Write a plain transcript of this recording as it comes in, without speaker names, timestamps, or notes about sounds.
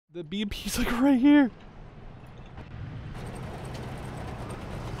The BMP's like right here.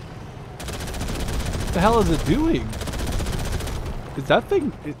 What the hell is it doing? Is that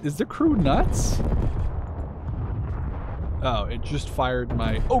thing, is the crew nuts? Oh, it just fired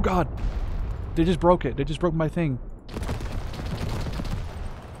my, oh god! They just broke it. They just broke my thing.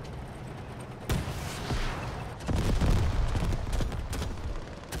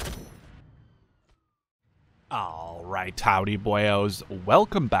 Alright, howdy boyos.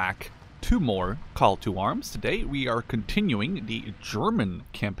 Welcome back to more Call to Arms. Today we are continuing the German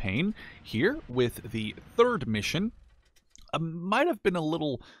campaign here with the third mission. Might have been a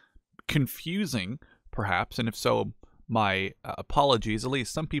little confusing, perhaps, and if so, my apologies. At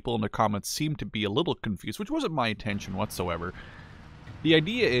least some people in the comments seem to be a little confused, which wasn't my intention whatsoever. The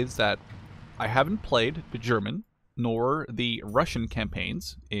idea is that I haven't played the German nor the Russian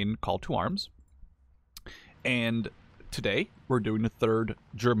campaigns in Call to Arms. And today, we're doing the third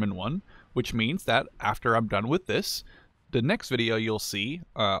German one, which means that after I'm done with this, the next video you'll see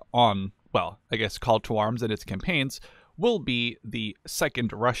on, well, I guess Call to Arms and its campaigns will be the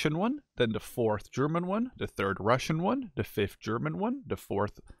second Russian one, then the fourth German one, the third Russian one, the fifth German one, the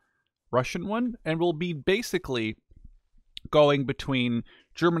fourth Russian one, and we'll be basically going between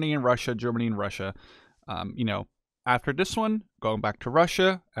Germany and Russia, you know, after this one, going back to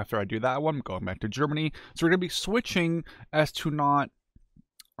Russia. After I do that one, going back to Germany. So we're going to be switching as to not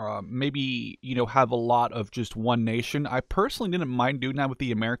maybe, you know, have a lot of just one nation. I personally didn't mind doing that with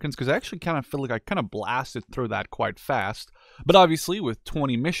the Americans because I actually kind of feel like I kind of blasted through that quite fast. But obviously with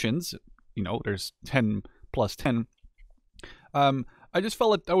 20 missions, you know, there's 10 plus 10. I just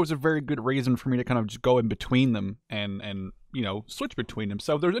felt like that was a very good reason for me to kind of just go in between them and you know, switch between them.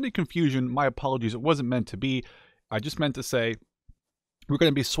 So if there's any confusion, my apologies. It wasn't meant to be. I just meant to say we're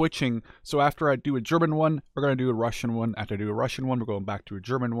going to be switching. So after I do a German one, we're going to do a Russian one. After I do a Russian one, we're going back to a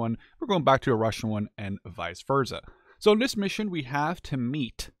German one. We're going back to a Russian one, and vice versa. So in this mission, we have to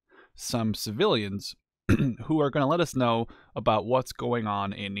meet some civilians who are going to let us know about what's going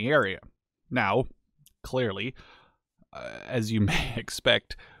on in the area. Now, clearly, as you may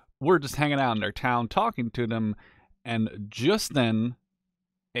expect, we're just hanging out in their town, talking to them, and just then,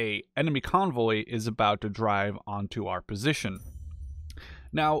 a enemy convoy is about to drive onto our position.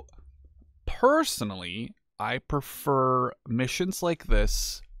 Now, personally, I prefer missions like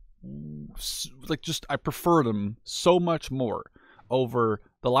this, I prefer them so much more over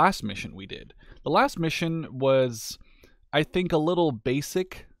the last mission we did. The last mission was, I think, a little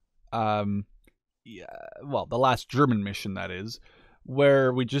basic. Yeah, well, the last German mission, that is,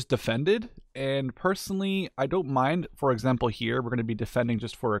 where we just defended. And personally, I don't mind. For example, here, we're going to be defending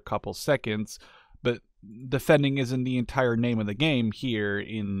just for a couple seconds, but defending isn't the entire name of the game here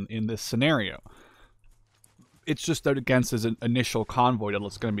in this scenario. It's just that against his initial convoy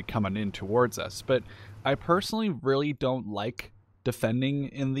that's going to be coming in towards us. But I personally really don't like defending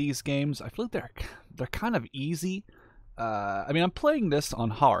in these games. I feel like they're kind of easy. I mean, I'm playing this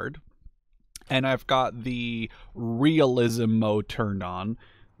on hard, and I've got the realism mode turned on,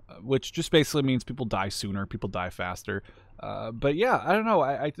 which just basically means people die sooner, people die faster. But yeah, I don't know,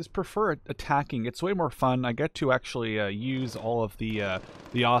 I just prefer attacking. It's way more fun. I get to actually use all of the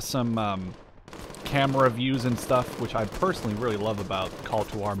awesome camera views and stuff, which I personally really love about Call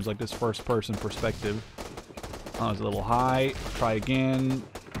to Arms, like this first-person perspective. Oh, it was a little high. Try again.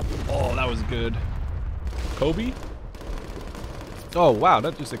 Oh, that was good. Kobe? Oh, wow,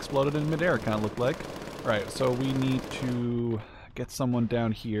 that just exploded in midair, kind of looked like. Alright, so we need to get someone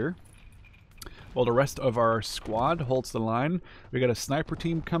down here while the rest of our squad holds the line. We got a sniper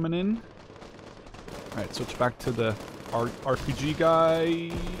team coming in. Alright, switch back to the RPG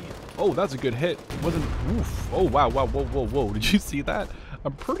guy. Oh, that's a good hit. It wasn't... Oof. Oh, wow, wow, whoa, whoa, whoa. Did you see that?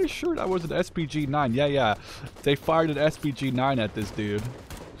 I'm pretty sure that was an SPG-9. Yeah. They fired an SPG-9 at this dude.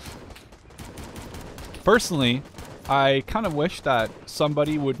 Personally, I kind of wish that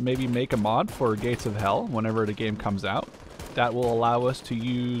somebody would maybe make a mod for Gates of Hell whenever the game comes out that will allow us to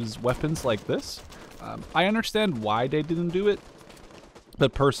use weapons like this. I understand why they didn't do it,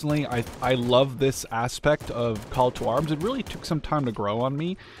 but personally, I love this aspect of Call to Arms. It really took some time to grow on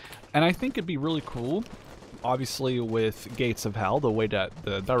me, and I think it'd be really cool, obviously with Gates of Hell, the way that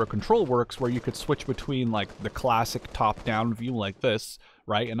the direct control works, where you could switch between like the classic top-down view like this,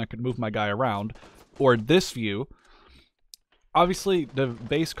 right, and I could move my guy around, or this view. Obviously, the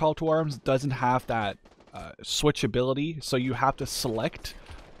base Call to Arms doesn't have that switchability, so you have to select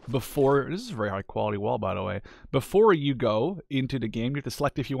before. This is a very high quality wall, by the way. Before you go into the game, you have to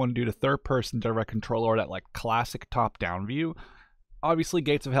select if you want to do the third person direct control or that like classic top down view. Obviously,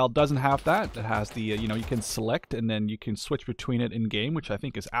 Gates of Hell doesn't have that. It has the, you know, you can select and then you can switch between it in game, which I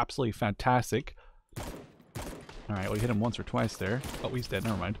think is absolutely fantastic. All right, well, we hit him once or twice there. Oh, he's dead.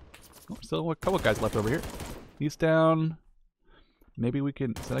 Never mind. Oh, still a couple guys left over here. He's down. Maybe we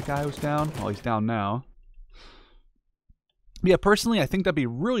can... Is that a guy who's down? Well, he's down now. Yeah, personally, I think that'd be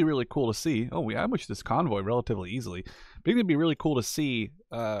really, really cool to see. Oh, we ambushed this convoy relatively easily. I think it'd be really cool to see,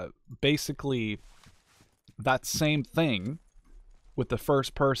 basically, that same thing with the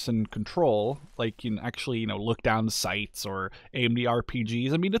first-person control, like you can actually, you know, look down the sights or aim the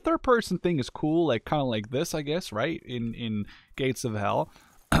RPGs. I mean, the third-person thing is cool, like kind of like this, I guess, right? In Gates of Hell,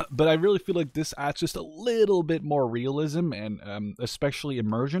 but I really feel like this adds just a little bit more realism and especially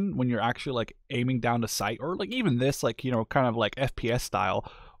immersion when you're actually like aiming down the sight, or like even this, like, you know, kind of like FPS style,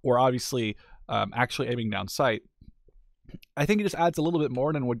 or obviously actually aiming down sight. I think it just adds a little bit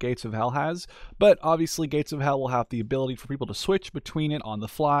more than what Gates of Hell has, but obviously Gates of Hell will have the ability for people to switch between it on the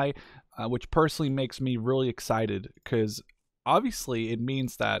fly, which personally makes me really excited, because obviously it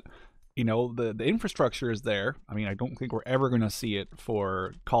means that, you know, the infrastructure is there. I mean, I don't think we're ever going to see it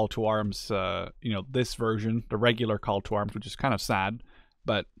for Call to Arms, you know, this version, the regular Call to Arms, which is kind of sad,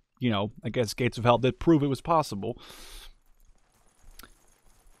 but, you know, I guess Gates of Hell did prove it was possible.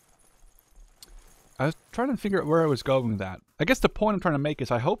 I was trying to figure out where I was going with that. I guess the point I'm trying to make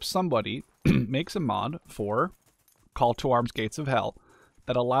is I hope somebody makes a mod for Call to Arms Gates of Hell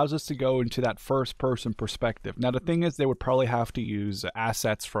that allows us to go into that first-person perspective. Now, the thing is, they would probably have to use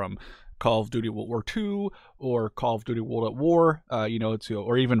assets from Call of Duty World War II or Call of Duty World at War, you know,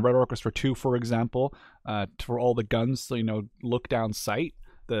 or even Red Orchestra 2, for example, for all the guns, so, you know, look down sight,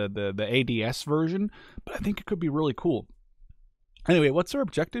 the ADS version. But I think it could be really cool. Anyway, what's our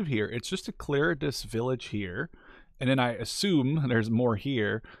objective here? It's just to clear this village here, and then I assume there's more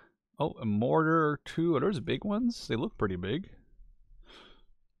here. Oh, a mortar or two. Are those big ones? They look pretty big.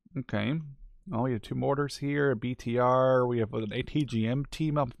 Okay. Oh, we have 2 mortars here, a BTR. We have an ATGM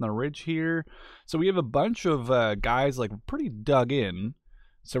team up on the ridge here. So we have a bunch of guys like pretty dug in.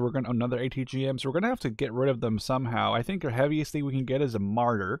 So we're going to another ATGM. So we're going to have to get rid of them somehow. I think the heaviest thing we can get is a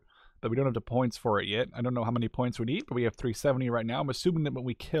Marder, but we don't have the points for it yet. I don't know how many points we need, but we have 370 right now. I'm assuming that when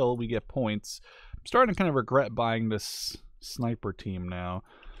we kill, we get points. I'm starting to kind of regret buying this sniper team now.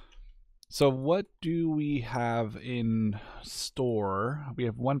 So what do we have in store? We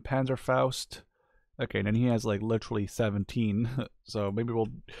have 1 Panzerfaust. Okay, and then he has like literally 17. So maybe we'll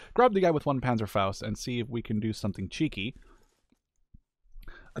grab the guy with 1 Panzerfaust and see if we can do something cheeky.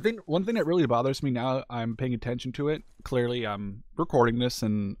 I think one thing that really bothers me now, I'm paying attention to it. Clearly, I'm recording this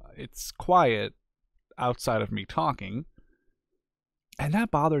and it's quiet outside of me talking. And that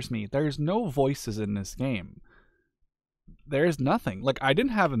bothers me. There's no voices in this game. There's nothing. Like, I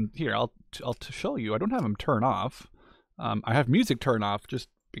didn't have him here. I'll show you. I don't have him turn off. I have music turn off just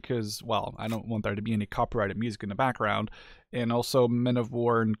because, well, I don't want there to be any copyrighted music in the background. And also, Men of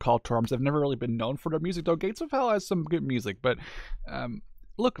War and Call to Arms have never really been known for their music, though Gates of Hell has some good music. But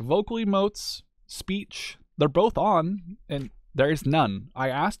look, vocal emotes, speech, they're both on, and there's none. I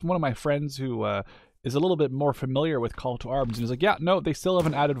asked one of my friends who is a little bit more familiar with Call to Arms, and he's like, yeah, no, they still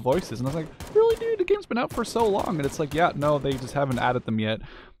haven't added voices. And I was like, really, dude? The game's been out for so long. And it's like, yeah, no, they just haven't added them yet.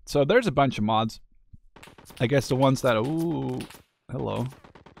 So there's a bunch of mods. I guess the ones that, ooh, hello.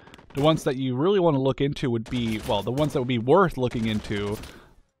 The ones that you really want to look into would be, well, the ones that would be worth looking into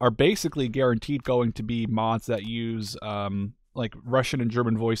are basically guaranteed going to be mods that use, like Russian and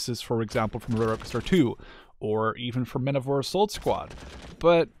German voices, for example, from Red Orchestra 2, or even from Men of War Assault Squad.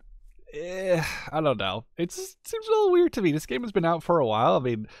 But I don't know. It seems a little weird to me. This game has been out for a while. I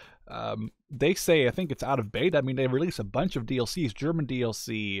mean, they say, I think it's out of beta. I mean, they released a bunch of DLCs, German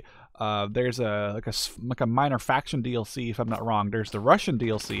DLC. There's like a minor faction DLC, if I'm not wrong. There's the Russian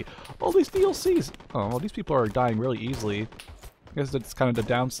DLC. All these DLCs. Oh, well, these people are dying really easily. I guess that's kind of the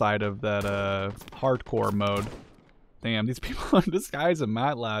downside of that hardcore mode. Damn, these people. This guy's a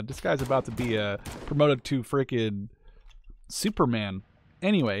mad lad. This guy's about to be promoted to freaking Superman.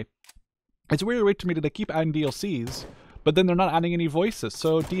 Anyway, it's weird to me that they keep adding DLCs, but then they're not adding any voices.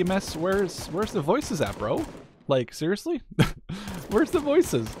 So DMS, where's the voices at, bro? Like, seriously? Where's the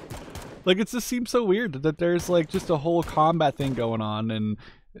voices? Like, it just seems so weird that there's like just a whole combat thing going on, and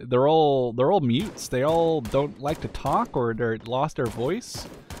they're all mutes. They all don't like to talk, or they're lost their voice.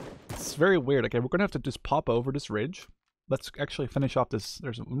 It's very weird. Okay, we're gonna have to just pop over this ridge. Let's actually finish off this.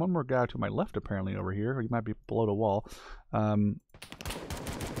 There's one more guy to my left apparently over here. He might be below the wall. Let's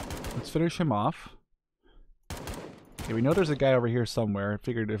finish him off. Okay, we know there's a guy over here somewhere. I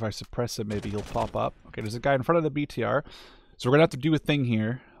figured if I suppress it, maybe he'll pop up. Okay, there's a guy in front of the BTR. So we're gonna have to do a thing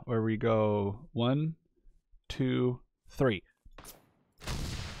here where we go 1, 2, 3.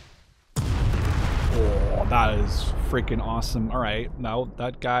 Oh, that is freaking awesome. Alright, now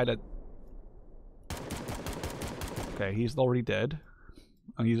that guy that... Okay, he's already dead.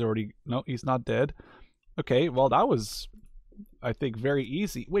 Oh, he's already... No, he's not dead. Okay, well that was, I think, very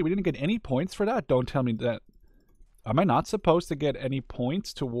easy. Wait, we didn't get any points for that? Don't tell me that... Am I not supposed to get any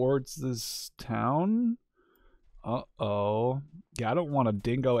points towards this town? Uh-oh. Yeah, I don't want a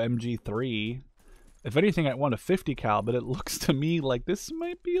Dingo MG3. If anything, I want a 50 cal, but it looks to me like this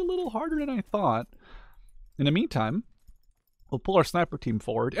might be a little harder than I thought. In the meantime, we'll pull our sniper team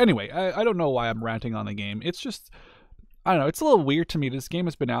forward. Anyway, I don't know why I'm ranting on the game. It's just, I don't know, it's a little weird to me. This game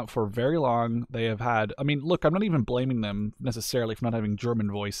has been out for very long. They have had, I mean, look, I'm not even blaming them necessarily for not having German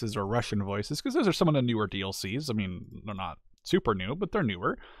voices or Russian voices, because those are some of the newer DLCs. I mean, they're not super new, but they're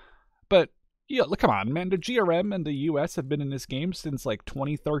newer. But yeah, look, come on, man. The GRM and the US have been in this game since like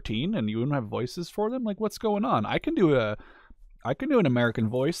 2013, and you don't have voices for them. Like, what's going on? I can do an American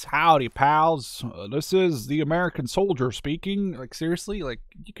voice. Howdy, pals. This is the American soldier speaking. Like, seriously, like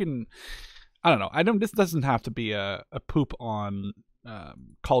you can. I don't know. This doesn't have to be a poop on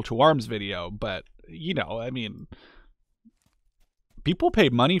Call to Arms video, but you know, I mean, people pay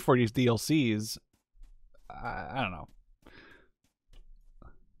money for these DLCs. I don't know.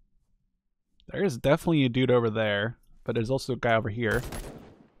 There's definitely a dude over there, but there's also a guy over here.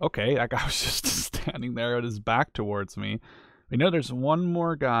 Okay, that guy was just standing there with his back towards me. I know there's one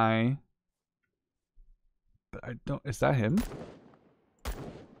more guy, but I don't... Is that him?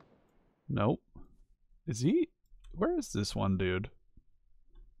 Nope. Is he? Where is this one dude?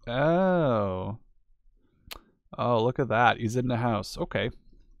 Oh. Oh, look at that. He's in the house. Okay.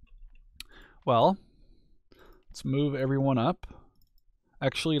 Well, let's move everyone up.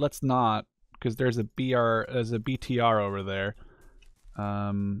 Actually, let's not, because there's a BTR over there.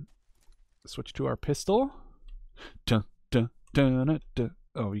 Switch to our pistol. Dun, dun, dun, dun, dun.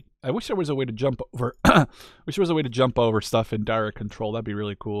 Oh, I wish there was a way to jump over. Wish there was a way to jump over stuff in direct control. That'd be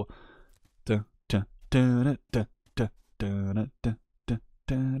really cool. Dun, dun, dun, dun, dun, dun, dun, dun,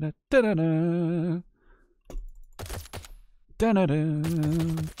 dun,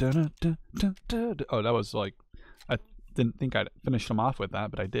 dun, dun. Oh, that was like, I didn't think I'd finish them off with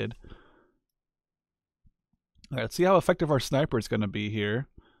that, but I did. All right, let's see how effective our sniper is going to be here.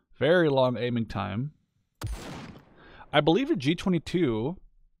 Very long aiming time. I believe a G22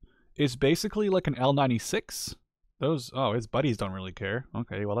 is basically like an L96. Oh, his buddies don't really care.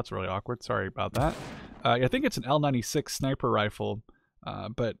 Okay, well, that's really awkward. Sorry about that. I think it's an L96 sniper rifle,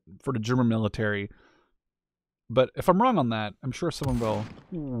 but for the German military. But if I'm wrong on that, I'm sure someone will...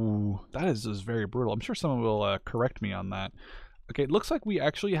 Ooh, that is just very brutal. I'm sure someone will correct me on that. Okay, it looks like we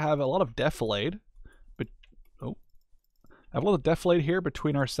actually have a lot of defilade. But, oh. I have a lot of defilade here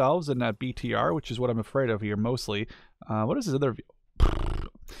between ourselves and that BTR, which is what I'm afraid of here mostly. What is this other...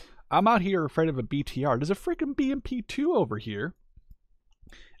 I'm out here afraid of a BTR. There's a freaking BMP2 over here.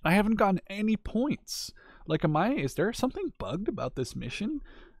 I haven't gotten any points. Like, is there something bugged about this mission?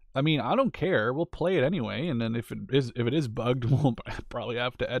 I mean, I don't care. We'll play it anyway, and then if it is bugged, we'll probably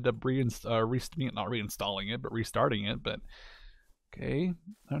have to end up not reinstalling it, but restarting it. But okay,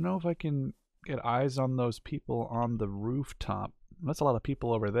 I don't know if I can get eyes on those people on the rooftop. That's a lot of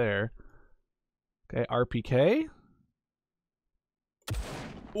people over there. Okay, RPK.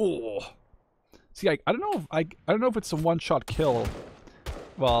 Oh, see, I don't know if I don't know if it's a one-shot kill.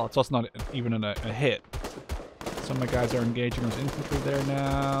 Well, it's also not even a hit. Some of my guys are engaging those infantry there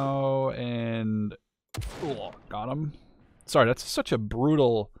now, and oh, got him. Sorry, that's such a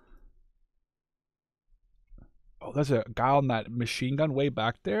brutal. Oh, there's a guy on that machine gun way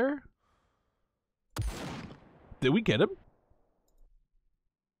back there. Did we get him?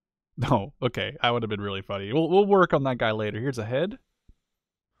 No. Okay, that would have been really funny. We'll work on that guy later. Here's a head.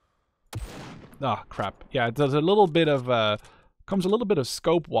 Ah, crap. Yeah, it does a little bit of comes a little bit of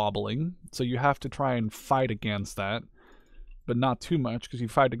scope wobbling, so you have to try and fight against that, but not too much, because if you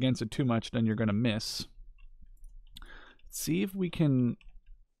fight against it too much, then you're going to miss. Let's see if we can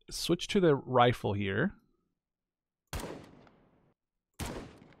switch to the rifle here.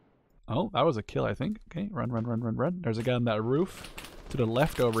 Oh, that was a kill, I think. Okay, run, run, run, run, run. There's a guy on that roof to the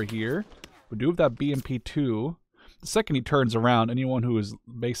left over here. We do have that BMP2. The second he turns around, anyone who is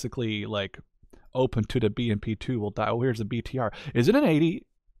basically, like, open to the BMP2 will die. Oh, here's the BTR. Is it an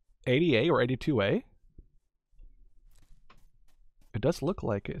 80A or 82A? It does look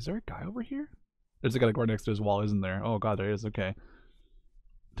like it. Is there a guy over here? There's a guy right next to his wall, isn't there? Oh god, there is. Okay.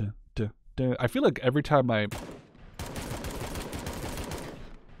 I feel like every time I...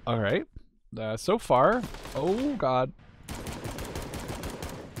 Alright. So far... Oh god.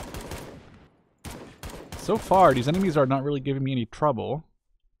 So far, these enemies are not really giving me any trouble.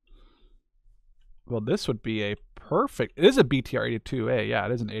 Well, this would be a perfect... It is a BTR-82A. Yeah,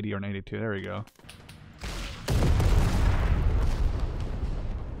 it is an 80 or an 82. There we go.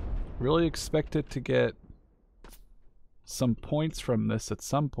 Really expect it to get some points from this at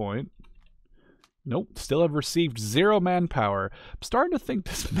some point. Nope, still have received 0 manpower. I'm starting to think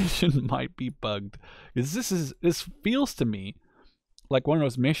this mission might be bugged. Because this feels to me like one of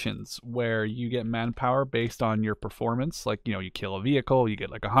those missions where you get manpower based on your performance. Like, you know, you kill a vehicle, you get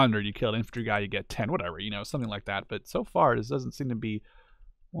like 100, you kill an infantry guy, you get 10, whatever, you know, something like that. But so far, this doesn't seem to be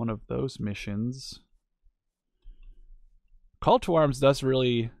one of those missions. Call to Arms does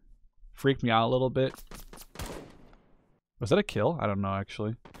really freak me out a little bit. Was that a kill? I don't know,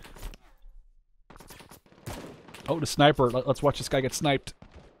 actually. Oh, the sniper. Let's watch this guy get sniped.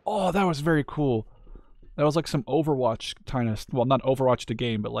 Oh, that was very cool. That was like some Overwatch kind of... Well, not Overwatch the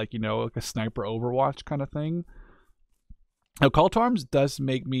game, but like, you know, like a sniper Overwatch kind of thing. Now, Call to Arms does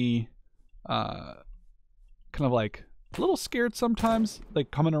make me kind of like a little scared sometimes.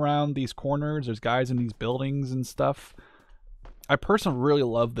 Like coming around these corners, there's guys in these buildings and stuff. I personally really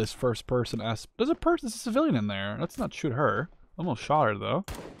love this first person aspect. There's a civilian in there. Let's not shoot her. Almost shot her though.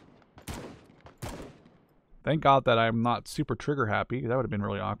 Thank God that I'm not super trigger happy. That would have been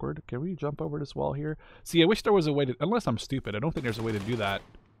really awkward. Can we jump over this wall here? See, I wish there was a way to... Unless I'm stupid. I don't think there's a way to do that.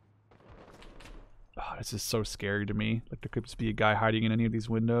 Oh, this is so scary to me. Like, there could just be a guy hiding in any of these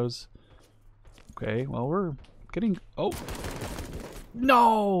windows. Okay, well, we're getting... Oh!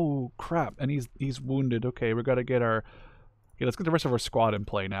 No! Crap. And he's wounded. Okay, we gotta get our... Okay, let's get the rest of our squad in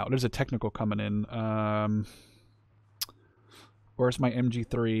play now. There's a technical coming in. Where's my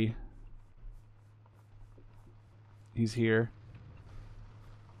MG3? He's here.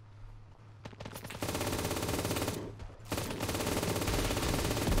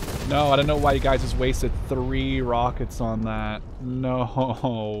 No, I don't know why you guys just wasted 3 rockets on that.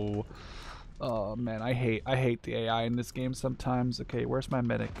 No. Oh man, I hate the AI in this game sometimes. Okay, where's my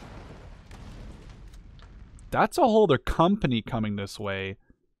medic? That's a whole other company coming this way.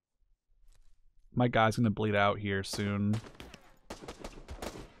 My guy's gonna bleed out here soon.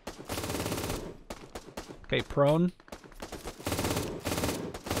 Okay, prone.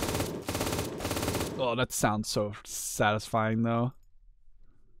 Oh, that sounds so satisfying, though.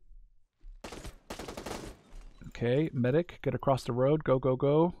 Okay, medic, get across the road. Go, go,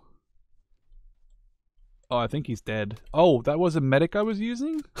 go. Oh, I think he's dead. Oh, that was a medic I was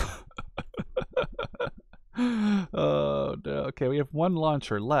using? Oh, no. Okay, we have 1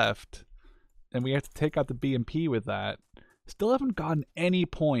 launcher left. And we have to take out the BMP with that. Still haven't gotten any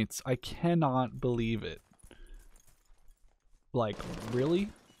points. I cannot believe it. Like, really?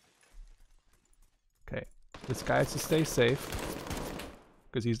 Okay. This guy has to stay safe.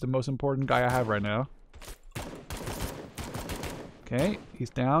 Because he's the most important guy I have right now. Okay. He's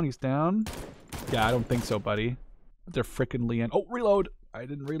down. He's down. Yeah, I don't think so, buddy. They're frickin' Leon. Oh, reload! I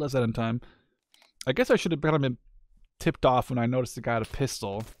didn't realize that in time. I guess I should have kind of been tipped off when I noticed the guy had a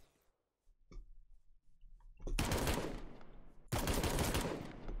pistol.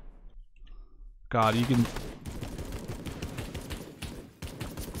 God, you can...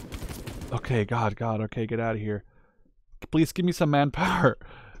 Okay, God, okay, get out of here. Please give me some manpower.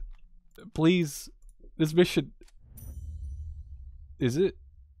 Please. This mission... Is it?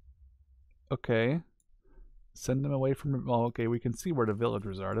 Okay. Send them away from... Well, okay, we can see where the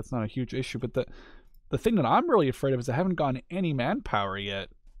villagers are. That's not a huge issue, but the thing that I'm really afraid of is I haven't gotten any manpower yet.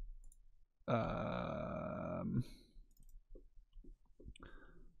 Well,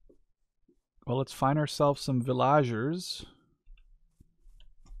 let's find ourselves some villagers.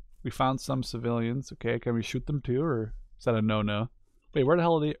 We found some civilians. Okay, can we shoot them too, or is that a no-no? Wait, where the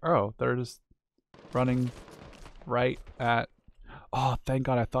hell are they? Oh, they're just running right at... Oh, thank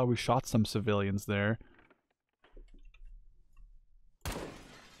God, I thought we shot some civilians there.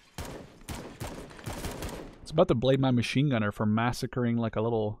 It's about to blame my machine gunner for massacring like a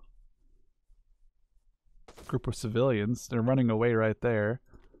little group of civilians. They're running away right there.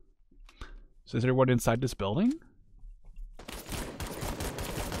 So is there one inside this building?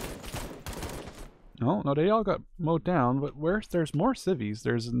 No, they all got mowed down, but there's more civvies.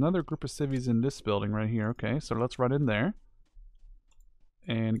 There's another group of civvies in this building right here. Okay, so let's run in there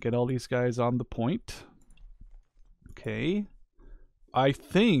and get all these guys on the point. Okay. I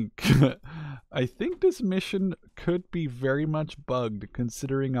think I think this mission could be very much bugged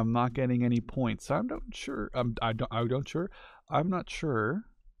considering I'm not getting any points. I'm not sure. I'm not sure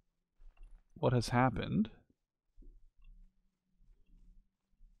what has happened.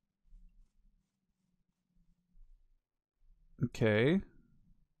 Okay.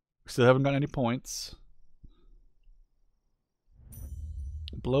 Still haven't got any points.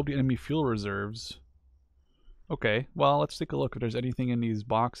 Blow up the enemy fuel reserves. Okay, well, let's take a look if there's anything in these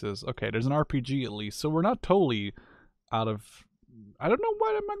boxes. Okay, there's an RPG at least, so we're not totally out of... I don't know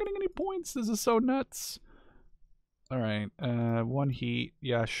why I'm not getting any points. This is so nuts. Alright, one heat.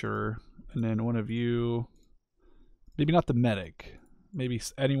 Yeah, sure. And then one of you... Maybe not the medic. Maybe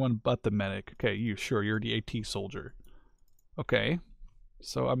anyone but the medic. Okay, you, sure, you're the AT soldier. Okay,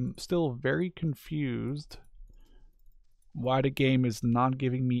 so I'm still very confused why the game is not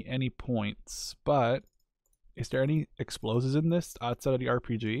giving me any points, but is there any explosives in this outside of the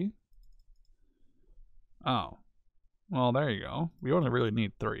RPG? Oh, well, there you go. We only really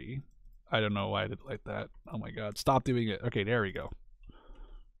need 3. I don't know why I did it like that. Oh my god, stop doing it. Okay, there we go.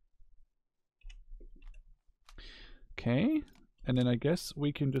 Okay, and then I guess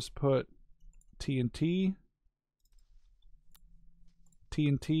we can just put TNT,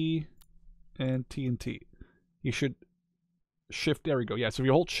 TNT, and TNT. You should shift, there we go. Yeah, so if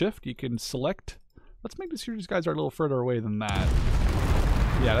you hold shift, you can select. Let's make this sure these guys are a little further away than that.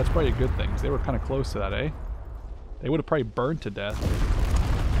 Yeah, that's probably a good thing, because they were kind of close to that, eh? They would have probably burned to death.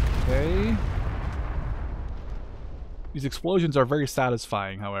 Okay. These explosions are very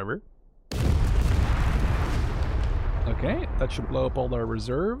satisfying, however. Okay, that should blow up all our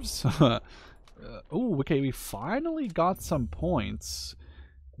reserves. Oh, okay, we finally got some points.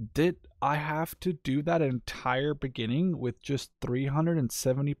 Did I have to do that entire beginning with just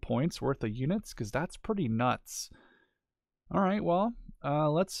 370 points worth of units? Because that's pretty nuts. Alright, well,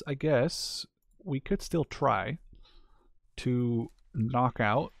 let's, I guess, we could still try to knock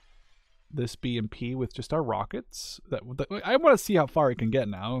out this BMP with just our rockets. I want to see how far it can get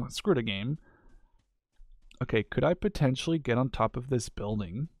now. Screw the game. Okay, could I potentially get on top of this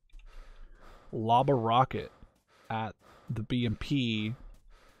building, lob a rocket at the BMP?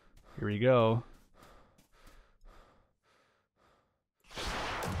 Here we go.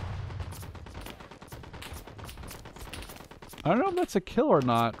 I don't know if that's a kill or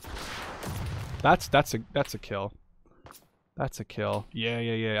not. That's a kill. That's a kill.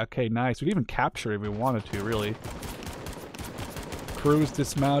 Yeah. Okay, nice. We'd even capture it if we wanted to, really. Crew's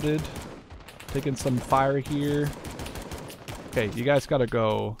dismounted. Taking some fire here. Okay, you guys gotta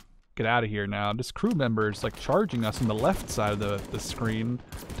go get out of here now. This crew member is like charging us on the left side of the screen.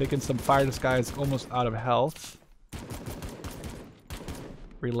 Taking some fire. This guy's almost out of health.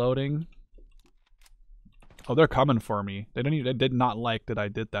 Reloading. Oh, they're coming for me. They did not like that I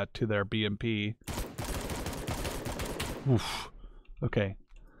did that to their BMP. Oof. Okay.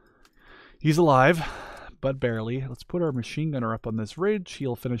 He's alive, but barely. Let's put our machine gunner up on this ridge.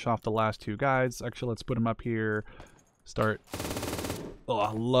 He'll finish off the last 2 guys. Actually, let's put him up here. Start. Oh,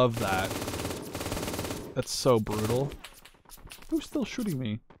 I love that. That's so brutal. Who's still shooting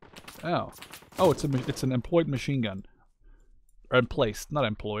me? Oh. Oh, it's an employed machine gun. Or emplaced, not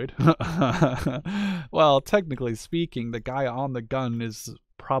employed. Well, technically speaking, the guy on the gun is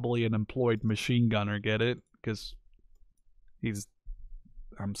probably an employed machine gunner, get it? Because he's...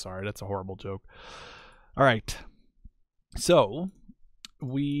 I'm sorry, that's a horrible joke. Alright. So,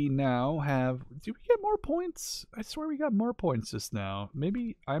 we now have... Did we get more points? I swear we got more points just now.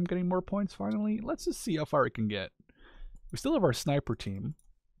 Maybe I'm getting more points finally? Let's just see how far it can get. We still have our sniper team.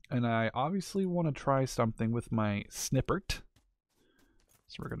 And I obviously want to try something with my snippert.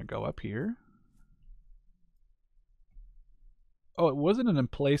 So we're going to go up here. Oh, it wasn't an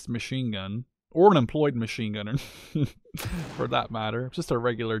emplaced machine gun. Or an employed machine gunner. For that matter. It's just a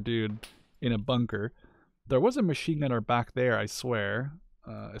regular dude in a bunker. There was a machine gunner back there, I swear.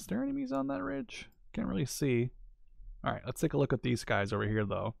 Is there enemies on that ridge? Can't really see. Alright, let's take a look at these guys over here,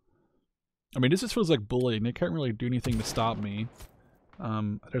 though. I mean, this just feels like bullying. They can't really do anything to stop me.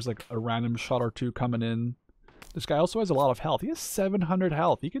 There's like a random shot or 2 coming in. This guy also has a lot of health. He has 700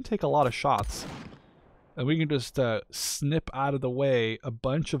 health. He can take a lot of shots. And we can just snip out of the way a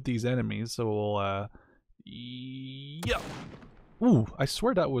bunch of these enemies. So we'll... yeah. Ooh, I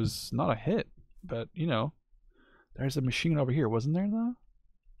swear that was not a hit. But, you know. There's a machine over here, wasn't there, though?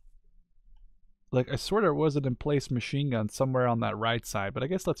 Like, I swear there was an in-place machine gun somewhere on that right side. But I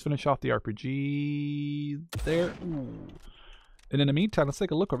guess let's finish off the RPG there. Ooh. And in the meantime, let's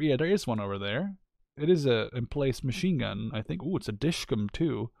take a look over... Yeah, there is one over there. It is a in-place machine gun, I think. Ooh, it's a dishcum,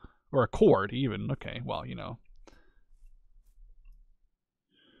 too. Or a cord, even. Okay, well, you know.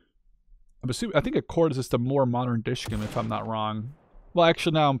 I'm assuming... I think a cord is just a more modern dishcum, if I'm not wrong. Well,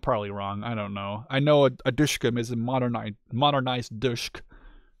 actually, now I'm probably wrong. I don't know. I know a dishcum is a modernized dishk.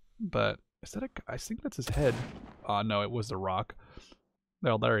 But, is that a... I think that's his head. Oh, no, it was the rock.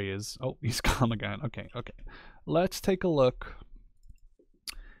 Well, there he is. Oh, he's gone again. Okay. Let's take a look.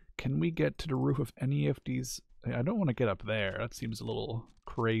 Can we get to the roof of any of these? I don't want to get up there. That seems a little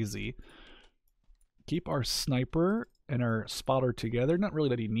crazy. keep our sniper and our spotter together. Not really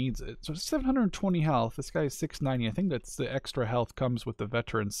that he needs it. So 720 health. This guy is 690. I think that's the extra health comes with the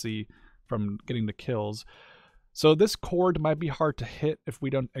veterancy from getting the kills. So this cord might be hard to hit if we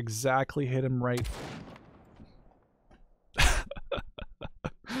don't exactly hit him right.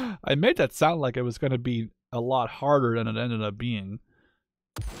 I made that sound like it was going to be a lot harder than it ended up being.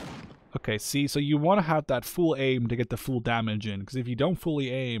 Okay, see, so you want to have that full aim to get the full damage in, because if you don't fully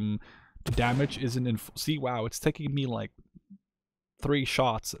aim, the damage isn't in. See, wow, it's taking me like 3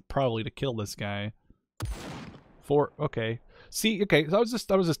 shots probably to kill this guy. 4, okay. See, okay, so I was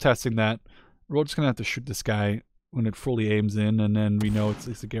just testing that. We're just gonna have to shoot this guy when it fully aims in, and then we know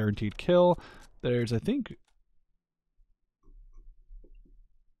it's a guaranteed kill. There's, I think.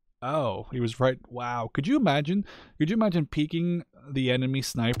 Oh, he was right. Wow. Could you imagine peeking the enemy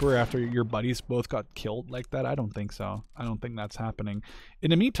sniper after your buddies both got killed like that? I don't think so. I don't think that's happening.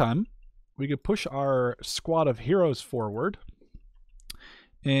 In the meantime, we could push our squad of heroes forward.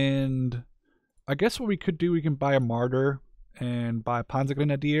 And I guess what we could do, we can buy a Marder and buy a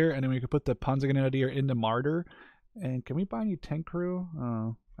Panzergrenadier, and then we could put the Panzergrenadier in the Marder. And can we buy any tank crew?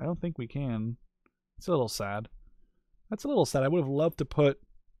 Oh, I don't think we can. It's a little sad. That's a little sad. I would have loved to put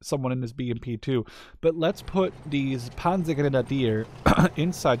someone in this BMP too, but let's put these Panzergrenadier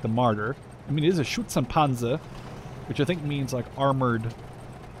inside the Marder. I mean, it is a Schützenpanzer, which I think means like armored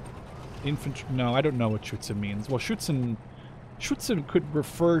infantry. No, I don't know what Schützen means. Well, Schützen could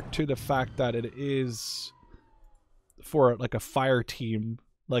refer to the fact that it is for like a fire team,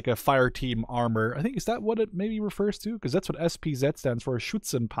 armor. I think, is that what it maybe refers to? Because that's what SPZ stands for,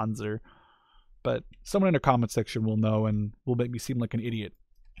 Schützenpanzer. But someone in the comment section will know and will make me seem like an idiot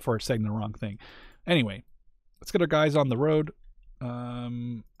for saying the wrong thing. Anyway, let's get our guys on the road. Get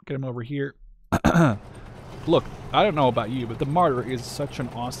them over here. Look, I don't know about you, but the Marder is such an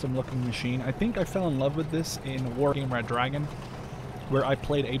awesome looking machine. I think I fell in love with this in Wargame Red Dragon, where I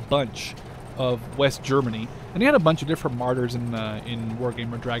played a bunch of West Germany, and they had a bunch of different Marders in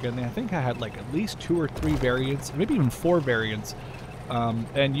Wargame Red Dragon. And I think I had like at least 2 or 3 variants, maybe even 4 variants.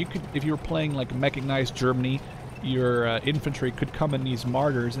 And you could, if you were playing like mechanized Germany, your infantry could come in these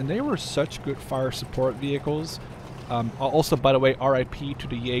Marders, and they were such good fire support vehicles. Also, by the way, RIP to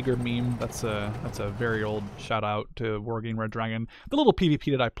the Jaeger meme. That's a very old shout out to Wargame Red Dragon. The little PvP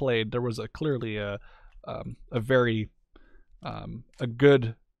that I played, there was clearly a very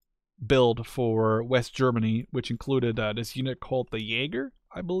good build for West Germany, which included this unit called the Jaeger,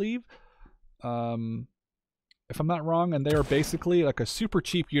 I believe. If I'm not wrong, and they are basically like a super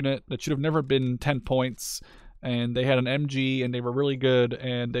cheap unit that should have never been 10 points. And they had an MG, and they were really good,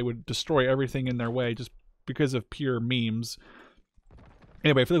 and they would destroy everything in their way just because of pure memes.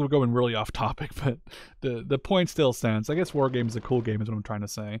 Anyway, I feel like we're going really off topic, but the point still stands. I guess Wargame's a cool game is what I'm trying to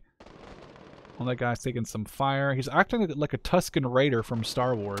say. Well, that guy's taking some fire. He's acting like a Tusken Raider from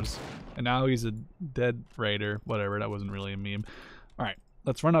Star Wars, and now he's a dead Raider. Whatever, that wasn't really a meme. Alright,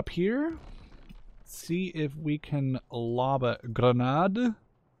 let's run up here. See if we can lob a grenade.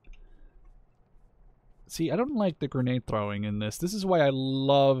 See, I don't like the grenade throwing in this. This is why I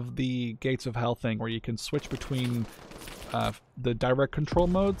love the Gates of Hell thing, where you can switch between the direct control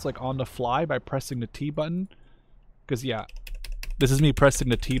modes, like on the fly, by pressing the T button. Because yeah, this is me pressing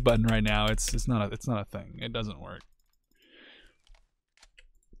the T button right now. It's not a thing. It doesn't work.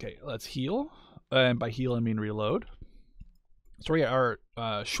 Okay, let's heal, and by heal I mean reload. So we are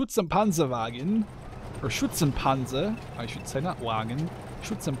Schützenpanzerwagen, or Schützenpanzer, I should say, not wagon.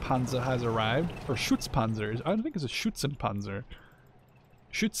 Schützenpanzer has arrived, or Schutzpanzer. I don't think it's a Schützenpanzer.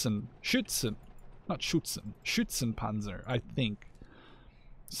 Schützen, not Schützen. Schützenpanzer, I think.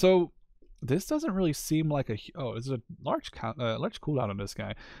 So this doesn't really seem like a. Oh, is it a large cooldown on this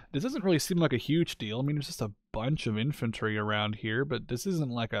guy? This doesn't really seem like a huge deal. I mean, there's just a bunch of infantry around here, but this isn't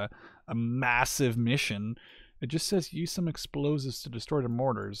like a massive mission. It just says use some explosives to destroy the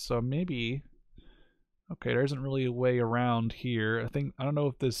mortars. So maybe. Okay, there isn't really a way around here. I don't know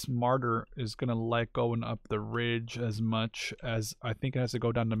if this Marder is gonna like going up the ridge as much as I think it has to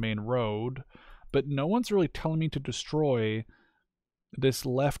go down the main road. But no one's really telling me to destroy this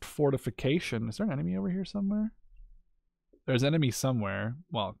left fortification. Is there an enemy over here somewhere? There's an enemy somewhere.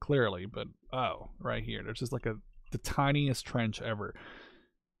 Well, clearly, but oh, right here. There's just like the tiniest trench ever.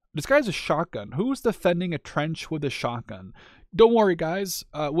 This guy's a shotgun. Who's defending a trench with a shotgun? Don't worry, guys.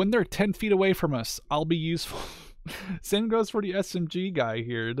 When they're 10 feet away from us, I'll be useful. Same goes for the SMG guy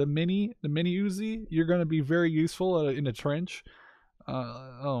here. The mini Uzi, you're going to be very useful in a trench.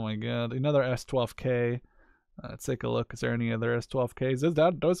 Oh my god. Another S12K. Let's take a look. Is there any other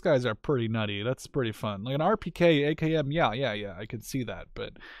S12Ks? Those guys are pretty nutty. That's pretty fun. Like an RPK, AKM, yeah, I can see that.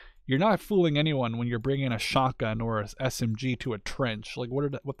 But You're not fooling anyone when you're bringing a shotgun or a SMG to a trench. Like,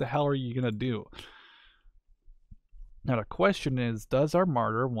 what the hell are you gonna do? Now the question is, does our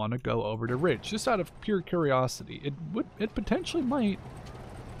Marder want to go over the ridge? Just out of pure curiosity. It potentially might.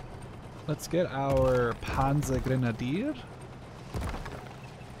 Let's get our Panzer Grenadier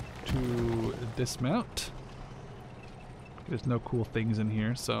to dismount. There's no cool things in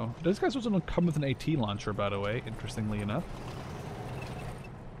here, so those guys also don't come with an AT launcher, by the way, interestingly enough.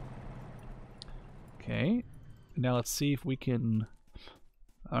 Okay, now let's see if we can...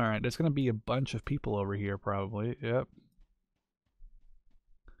 Alright, there's gonna be a bunch of people over here, probably. Yep.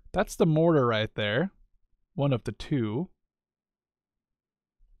 That's the mortar right there. One of the two.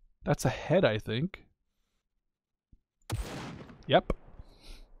 That's a head, I think. Yep.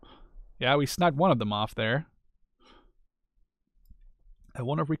 Yeah, we sniped one of them off there. I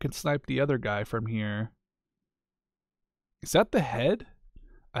wonder if we can snipe the other guy from here. Is that the head?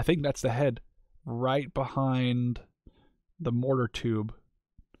 I think that's the head. Right behind the mortar tube.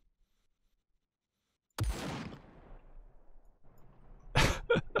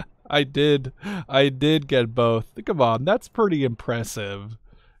 I did get both. Come on, that's pretty impressive.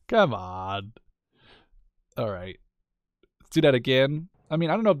 Come on. Alright. Let's do that again. I mean,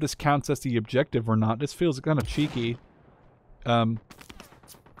 I don't know if this counts as the objective or not. This feels kind of cheeky.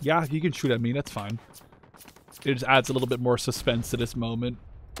 Yeah, you can shoot at me, that's fine. It just adds a little bit more suspense to this moment.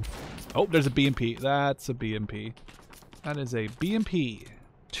 Oh, there's a BMP. That's a BMP. That is a BMP.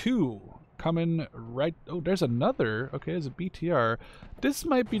 2 coming right... Oh, there's another. Okay, there's a BTR. This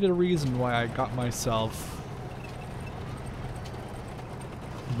might be the reason why I got myself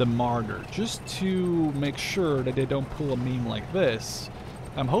the Marder. Just to make sure that they don't pull a meme like this.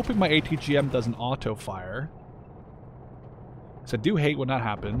 I'm hoping my ATGM doesn't auto-fire. Because I do hate when that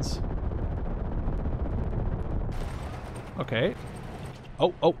happens. Okay.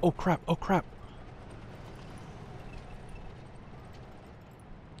 Oh crap, oh crap.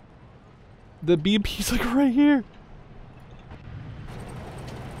 The BMP's like right here.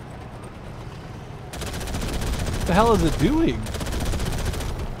 What the hell is it doing?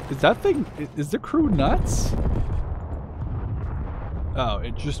 Is that thing, is the crew nuts? Oh,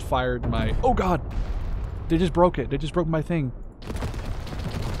 it just fired my, oh god! They just broke it, they just broke my thing.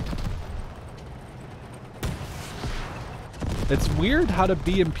 It's weird how the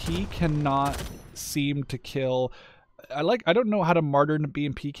BMP cannot seem to kill. I don't know how the Marder and the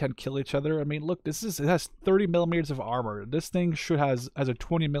BMP can kill each other. I mean, look, it has 30 millimeters of armor. This thing has a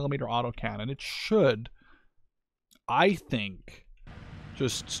 20 millimeter autocannon. It should, I think,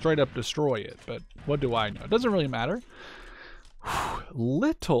 just straight up destroy it. But what do I know? It doesn't really matter.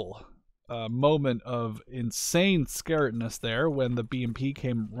 Little moment of insane scaredness there when the BMP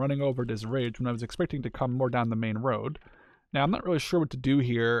came running over this ridge when I was expecting to come more down the main road. Now, I'm not really sure what to do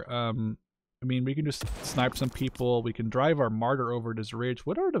here. I mean, we can just snipe some people. We can drive our Marder over this ridge.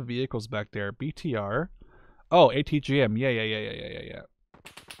 What are the vehicles back there? BTR. Oh, ATGM. Yeah.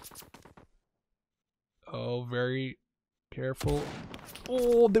 Oh, very careful.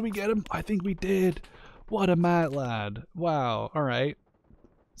 Oh, did we get him? I think we did. What a mad lad. Wow. All right.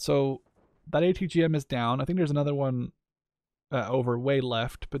 So that ATGM is down. I think there's another one over way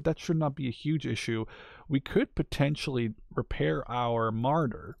left, but that should not be a huge issue. We could potentially repair our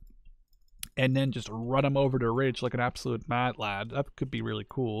Marder and then just run him over the ridge like an absolute mad lad. That could be really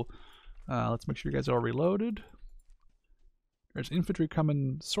cool. Let's make sure you guys are reloaded. There's infantry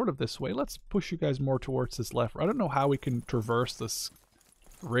coming sort of this way. Let's push you guys more towards this left. I don't know how we can traverse this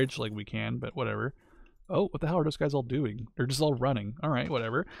ridge like we can, but whatever. Oh, what the hell are those guys all doing? They're just all running. All right,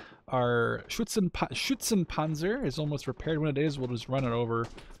 whatever. Our Schützenpanzer is almost repaired. When it is, we'll just run it over.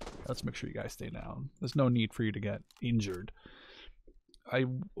 Let's make sure you guys stay down. There's no need for you to get injured.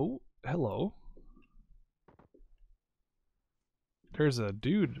 Oh, hello. There's a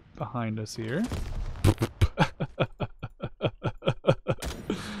dude behind us here.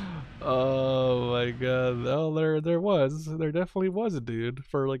 Oh my god. Oh, there definitely was a dude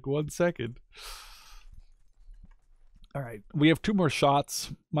for like 1 second. Alright, we have 2 more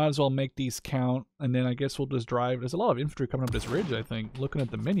shots. Might as well make these count, and then I guess we'll just drive. There's a lot of infantry coming up this ridge, I think, looking at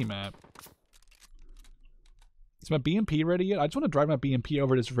the mini-map. Is my BMP ready yet? I just want to drive my BMP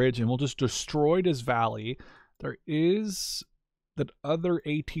over this ridge, and we'll just destroy this valley. There is that other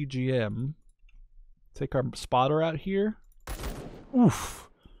ATGM. Take our spotter out here. Oof.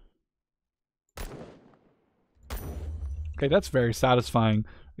 Okay, that's very satisfying.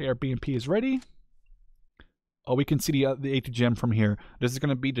 Okay, our BMP is ready. Oh, we can see the ATGM from here. This is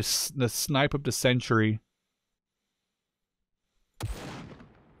going to be the snipe of the century.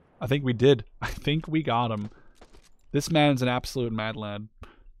 I think we did. I think we got him. This man's an absolute mad lad.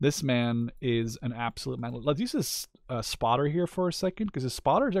 This man is an absolute man. Let's use this spotter here for a second, because his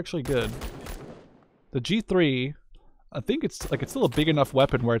spotter is actually good. The G3, I think it's still a big enough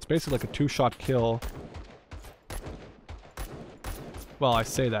weapon where it's basically like a 2-shot kill. Well, I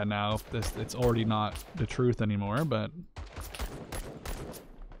say that now. It's already not the truth anymore, but...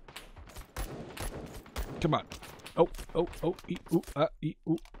 Come on. Oh, ooh.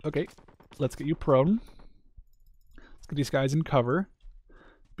 Okay, let's get you prone. Let's get these guys in cover.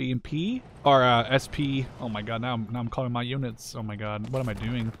 B&P or SP. Oh my god, now I'm calling my units. Oh my god, what am I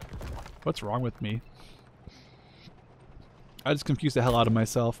doing? What's wrong with me? I just confused the hell out of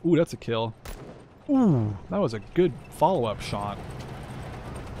myself. Ooh, that's a kill. Ooh, that was a good follow-up shot.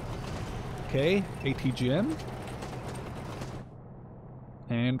 Okay, ATGM.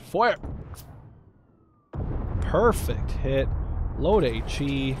 And fire! Perfect hit. Load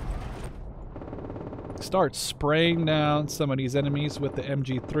HE. Start spraying down some of these enemies with the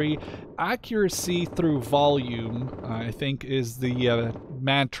MG3. Accuracy through volume, I think, is the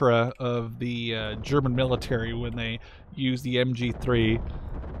mantra of the German military when they use the MG3.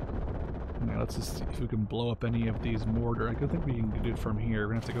 Now let's just see if we can blow up any of these mortar. I don't think we can do it from here.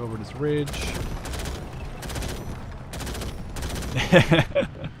 We're gonna have to go over this ridge.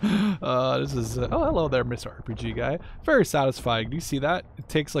 This is oh, hello there, Mr. RPG guy. Very satisfying. Do you see that? It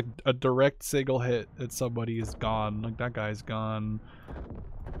takes like a direct single hit and somebody is gone. Like that guy's gone.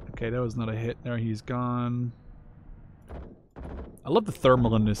 Okay, that was not a hit there. He's gone. I love the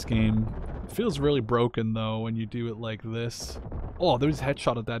thermal in this game. It feels really broken though when you do it like this. Oh, there's a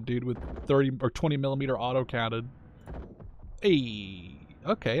headshot at that dude with 30 or 20 millimeter auto cannon. Hey,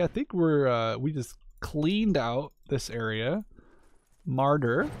 okay, I think we're we just cleaned out this area.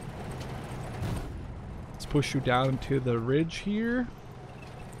 Marder. Let's push you down into the ridge here.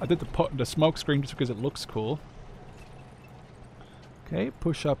 I did the smoke screen just because it looks cool. Okay,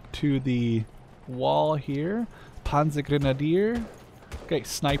 push up to the wall here. Panzergrenadier. Okay,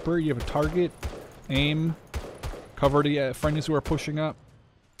 sniper, you have a target. Aim. Cover the friendlies who are pushing up.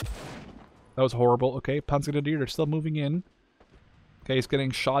 That was horrible. Okay, Panzergrenadier, they're still moving in. Okay, he's getting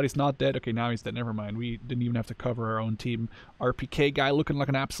shot. He's not dead. Okay, now he's dead. Never mind. We didn't even have to cover our own team. RPK guy looking like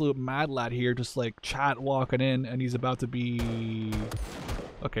an absolute mad lad here. Just like chat walking in, and he's about to be...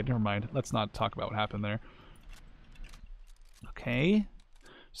 Okay, never mind. Let's not talk about what happened there. Okay.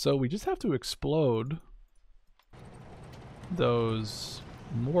 So we just have to explode those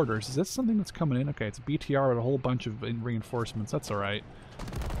mortars. Is this something that's coming in? Okay, it's BTR with a whole bunch of reinforcements. That's alright.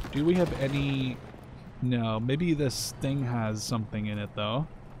 Do we have any... No, maybe this thing has something in it though.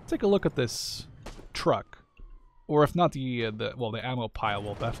 Take a look at this truck. Or if not the ammo pile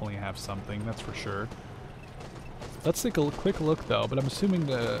will definitely have something, that's for sure. Let's take a quick look though, but I'm assuming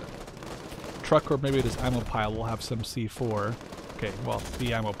the truck or maybe this ammo pile will have some C4. Okay, well,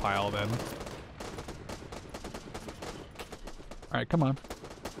 the ammo pile then. Alright, come on.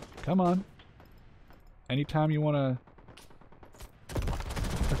 Come on. Anytime you wanna...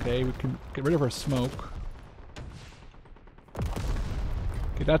 Okay, we can get rid of our smoke.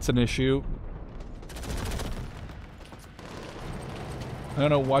 Okay, that's an issue. I don't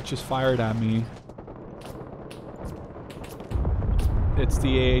know what just fired at me. It's the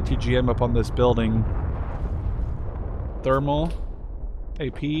AATGM up on this building. Thermal.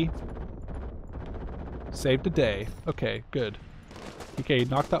 AP. Saved the day. Okay, good. Okay,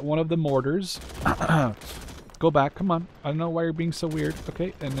 knocked out one of the mortars. Go back, come on. I don't know why you're being so weird.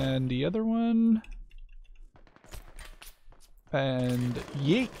 Okay, and then the other one. And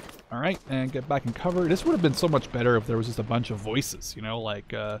yeet. Alright, and get back in cover. This would have been so much better if there was just a bunch of voices, you know, like,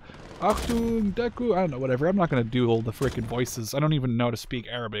 Achtung, Deku, I don't know, whatever. I'm not going to do all the freaking voices. I don't even know how to speak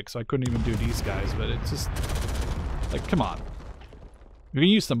Arabic, so I couldn't even do these guys, but it's just, like, come on. You can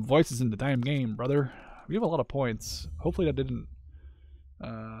use some voices in the damn game, brother. We have a lot of points. Hopefully that didn't,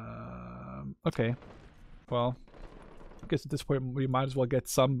 okay. Well, I guess at this point we might as well get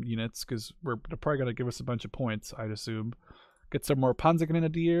some units, because they're probably going to give us a bunch of points, I'd assume. Get some more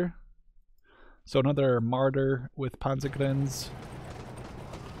Panzergrenadier. So another Marder with Panzergrens.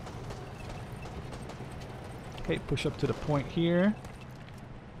 Okay, push up to the point here.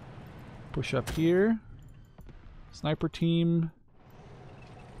 Push up here. Sniper team.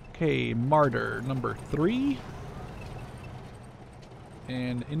 Okay, Marder number 3.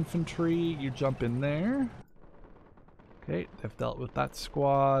 And infantry, you jump in there. Okay, they've dealt with that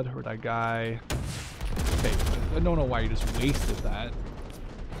squad or that guy. Okay, I don't know why you just wasted that.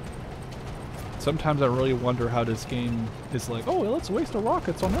 Sometimes I really wonder how this game is like, oh, let's waste the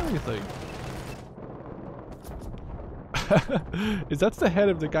rockets on everything. That's the head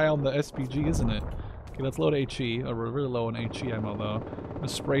of the guy on the SPG, isn't it? Okay, let's load HE. Oh, we're really low on HE ammo though. Gonna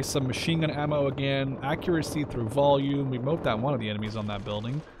spray some machine gun ammo again. Accuracy through volume. We mowed down one of the enemies on that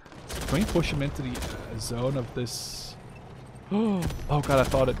building. Can we push him into the zone of this? Oh god, I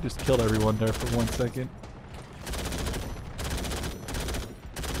thought it just killed everyone there for 1 second.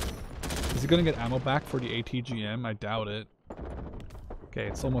 Is he gonna get ammo back for the ATGM? I doubt it. Okay,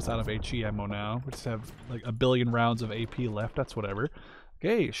 it's almost out of HE ammo now. We just have like 1 billion rounds of AP left. That's whatever.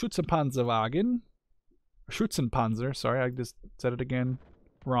 Okay, Schützenpanzerwagen. Schützenpanzer. Sorry, I just said it again.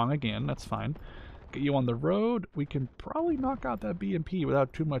 Wrong again. That's fine. Get you on the road. We can probably knock out that BMP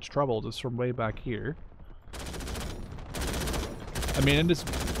without too much trouble just from way back here. I mean, and this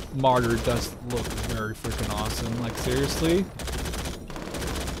Marder does look very freaking awesome. Like, seriously?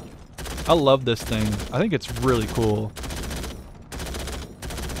 I love this thing. I think it's really cool.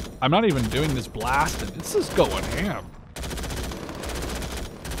 I'm not even doing this blasting. This is going ham.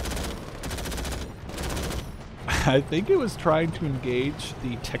 I think it was trying to engage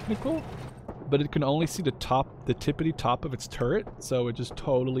the technical, but it can only see the top, the tippity top of its turret, so it just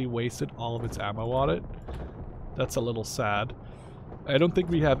totally wasted all of its ammo on it. That's a little sad. I don't think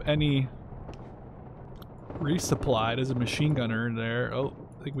we have any resupplied as a machine gunner there. Oh,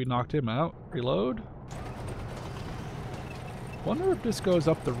 I think we knocked him out. Reload. Wonder if this goes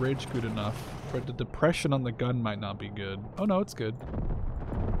up the ridge good enough, but the depression on the gun might not be good. Oh no, it's good.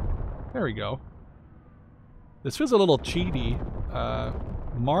 There we go. This feels a little cheaty.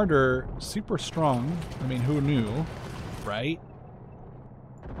 Marder, super strong. I mean, who knew, right?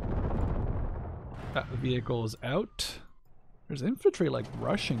 That vehicle is out. There's infantry like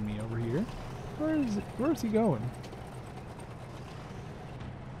rushing me over here. Where is he going?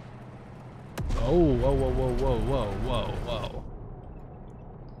 Oh, whoa, whoa, whoa, whoa, whoa, whoa, whoa.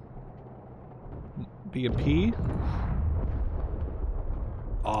 BMP.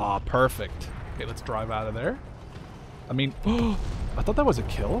 Aw, perfect. Okay, let's drive out of there. I mean, oh, I thought that was a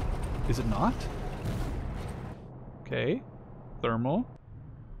kill. Is it not? Okay. Thermal.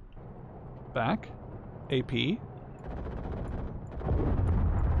 Back. AP.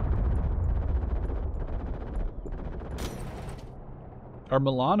 Our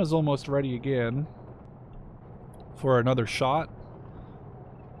Milan is almost ready again for another shot.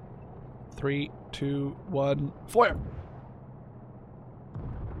 3, 2, 1, fire!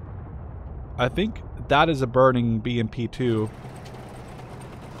 I think that is a burning BMP too.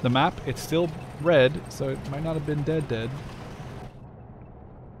 The map, it's still red, so it might not have been dead.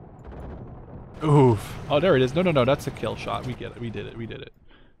 Oof. Oh, there it is. No, that's a kill shot. We get it. We did it.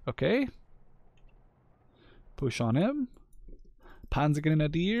 Okay. Push on him.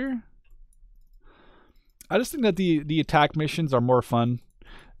 Panzergrenadier. I just think that the attack missions are more fun.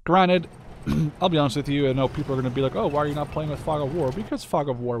 Granted, I'll be honest with you, I know people are going to be like, oh, why are you not playing with Fog of War? Because Fog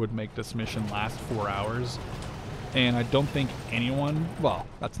of War would make this mission last 4 hours. And I don't think anyone, well,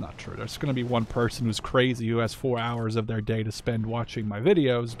 that's not true. There's going to be one person who's crazy who has 4 hours of their day to spend watching my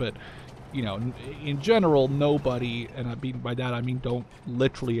videos, but, you know, in general, nobody, and I mean by that I mean don't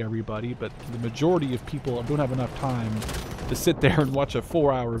literally everybody, but the majority of people don't have enough time to sit there and watch a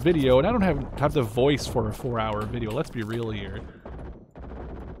 4-hour video, and I don't have the voice for a 4-hour video. Let's be real here.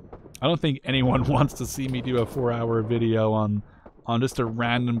 I don't think anyone wants to see me do a 4-hour video on just a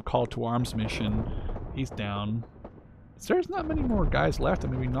random call to arms mission. He's down. There's not many more guys left. I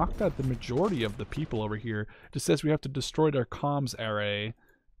mean, we knocked out the majority of the people over here. It just says we have to destroy their comms array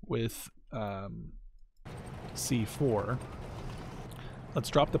with C4. Let's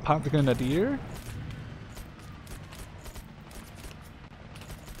drop the Panzergrenadier.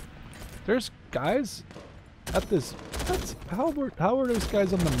 There's guys at this. How were those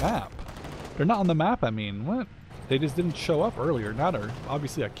guys on the map? They're not on the map. I mean, what? They just didn't show up earlier.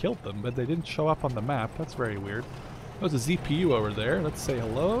 Obviously I killed them, but they didn't show up on the map. That's very weird. There's a ZPU over there. Let's say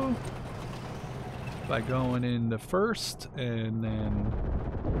hello by going in the first, and then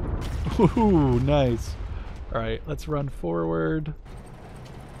ooh, nice. All right, let's run forward.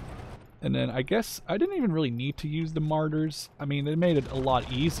 And then I guess I didn't even really need to use the Marders. I mean, they made it a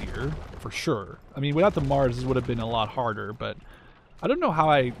lot easier, for sure. I mean, without the Marders, it would have been a lot harder, but I don't know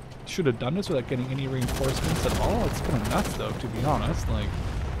how I should have done this without getting any reinforcements at all. It's kind of nuts, though, to be honest. Like,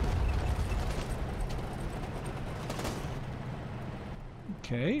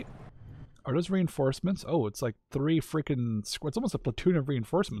 okay. Are those reinforcements? Oh, it's like 3 freaking... It's almost a platoon of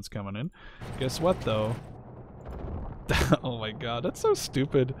reinforcements coming in. Guess what, though? Oh my god, that's so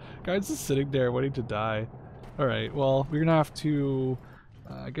stupid. Guys just sitting there waiting to die. Alright, well, we're gonna have to,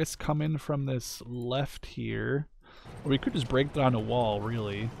 I guess, come in from this left here. Or we could just break down a wall,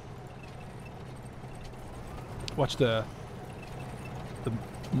 really. Watch the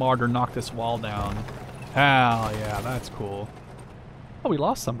Marder knock this wall down. Hell yeah, that's cool. Oh, we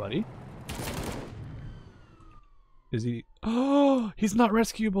lost somebody. Is he? Oh, he's not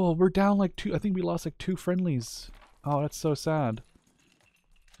rescuable. We're down like 2. I think we lost like 2 friendlies. Oh, that's so sad.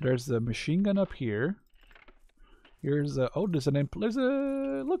 There's the machine gun up here. Here's a, oh, there's an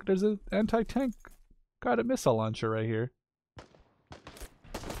anti-tank guided missile launcher right here.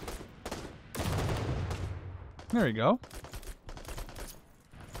 There you go.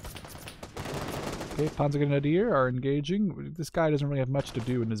 Okay, Panzergrenadier are engaging. This guy doesn't really have much to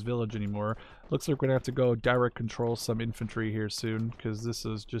do in this village anymore. Looks like we're gonna have to go direct control some infantry here soon, because this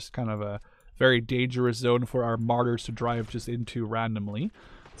is just kind of a very dangerous zone for our martyrs to drive just into randomly.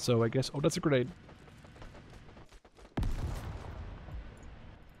 So I guess, oh, that's a grenade.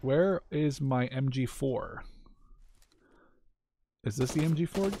 Where is my MG4? Is this the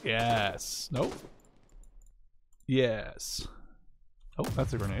MG4? Yes. Nope. Yes. Oh,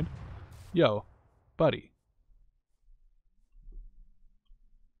 that's a grenade. Yo, buddy.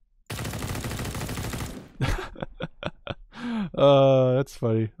 That's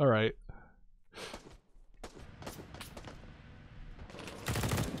funny. All right.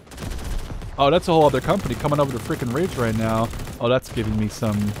 Oh, that's a whole other company coming over the freaking ridge right now. Oh, that's giving me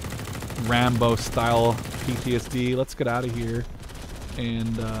some Rambo-style PTSD. Let's get out of here.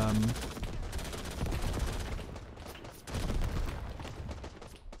 And,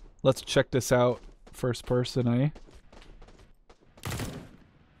 let's check this out. First person, eh?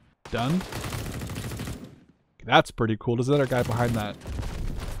 Done. That's pretty cool. There's another guy behind that.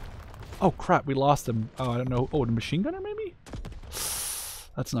 Oh, crap. We lost him. Oh, I don't know. Oh, the machine gunner, maybe?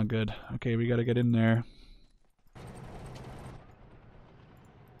 That's not good. Okay, we gotta get in there.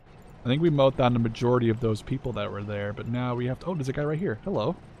 I think we mowed down the majority of those people that were there, but now we have to... Oh, there's a guy right here.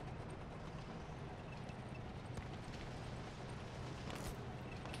 Hello.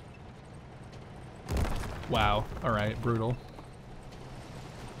 Wow. Alright, brutal.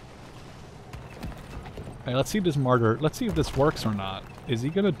 Hey, let's see this martyr. Let's see if this works or not. Is he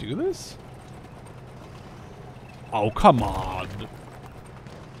gonna do this? Oh, come on.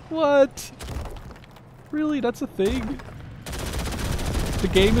 What? Really? That's a thing? The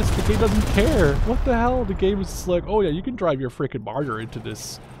game doesn't care. What the hell? The game is just like, oh yeah, you can drive your freaking martyr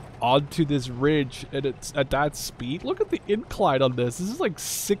onto this ridge, and it's at that speed. Look at the incline on this. This is like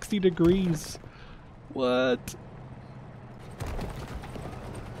 60 degrees. What?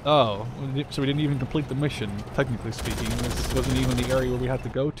 Oh, so we didn't even complete the mission, technically speaking. This wasn't even the area where we had to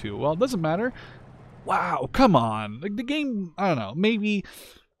go to. Well, it doesn't matter. Wow, come on. Like the game, I don't know, maybe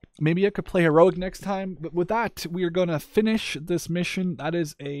I could play heroic next time, but with that, we are going to finish this mission. That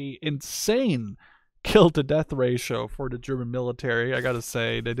is a insane kill to death ratio for the German military. I gotta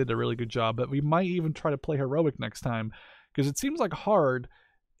say, they did a really good job, but we might even try to play heroic next time, because it seems like hard,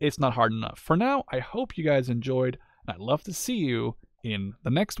 it's not hard enough. For now, I hope you guys enjoyed, and I'd love to see you in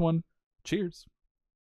the next one. Cheers.